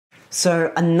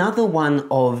So another one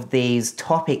of these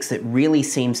topics that really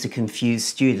seems to confuse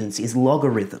students is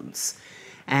logarithms.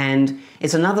 And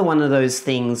it's another one of those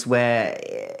things where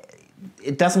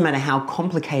it doesn't matter how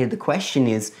complicated the question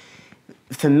is.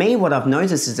 For me, what I've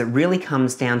noticed is it really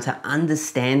comes down to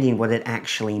understanding what it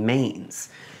actually means.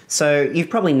 So you've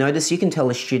probably noticed you can tell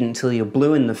a student till you're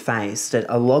blue in the face that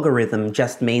a logarithm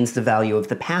just means the value of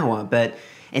the power, but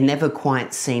it never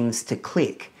quite seems to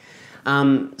click.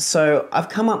 So I've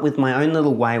come up with my own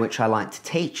little way which I like to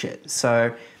teach it.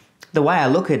 So the way I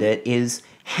look at it is,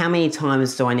 how many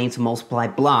times do I need to multiply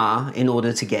blah in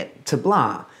order to get to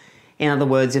blah? In other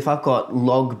words, if I've got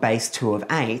log base 2 of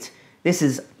 8, this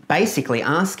is basically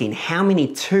asking how many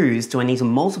 2's do I need to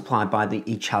multiply by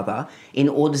each other in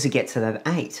order to get to that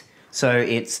 8. So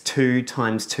it's 2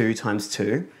 times 2 times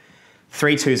 2.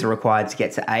 3 2's are required to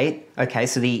get to 8. Okay,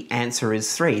 so the answer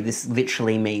is 3. This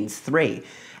literally means 3.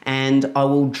 And I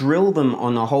will drill them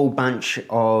on a whole bunch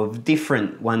of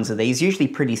different ones of these, usually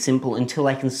pretty simple, until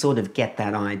they can sort of get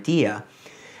that idea.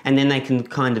 And then they can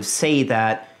kind of see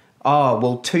that, oh,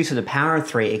 well, 2 to the power of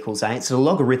 3 equals 8, so the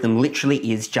logarithm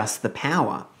literally is just the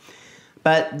power.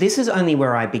 But this is only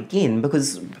where I begin,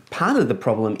 because part of the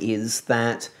problem is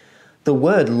that the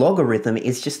word logarithm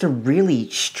is just a really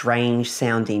strange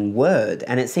sounding word,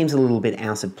 and it seems a little bit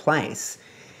out of place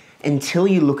until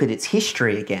you look at its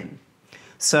history again.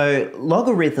 So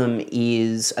logarithm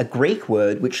is a Greek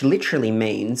word which literally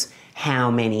means how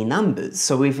many numbers.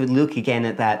 So if we look again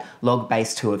at that log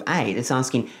base 2 of 8, it's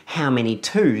asking how many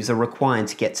 2's are required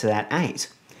to get to that 8.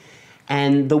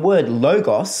 And the word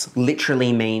logos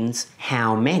literally means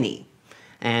how many.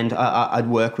 And I'd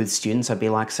work with students, I'd be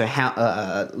like, so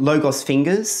how logos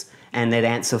fingers, and they'd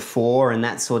answer 4 and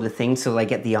that sort of thing, so they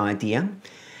get the idea.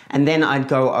 And then I'd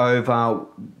go over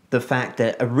the fact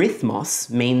that arithmos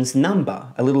means number,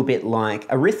 a little bit like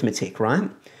arithmetic, right?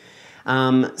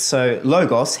 So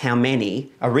logos, how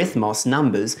many, arithmos,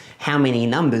 numbers, how many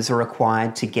numbers are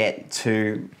required to get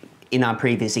to, in our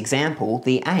previous example,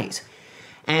 the 8.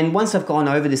 And once I've gone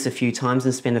over this a few times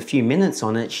and spent a few minutes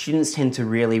on it, students tend to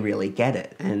really get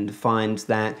it and find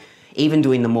that even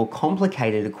doing the more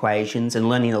complicated equations and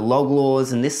learning the log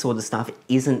laws and this sort of stuff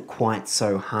isn't quite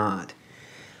so hard.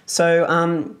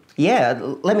 So yeah,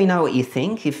 let me know what you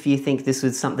think, if you think this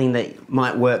was something that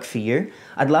might work for you.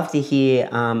 I'd love to hear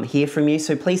from you,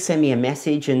 so please send me a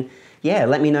message and yeah,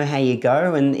 let me know how you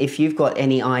go, and if you've got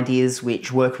any ideas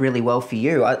which work really well for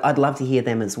you, I'd love to hear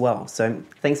them as well. So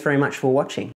thanks very much for watching.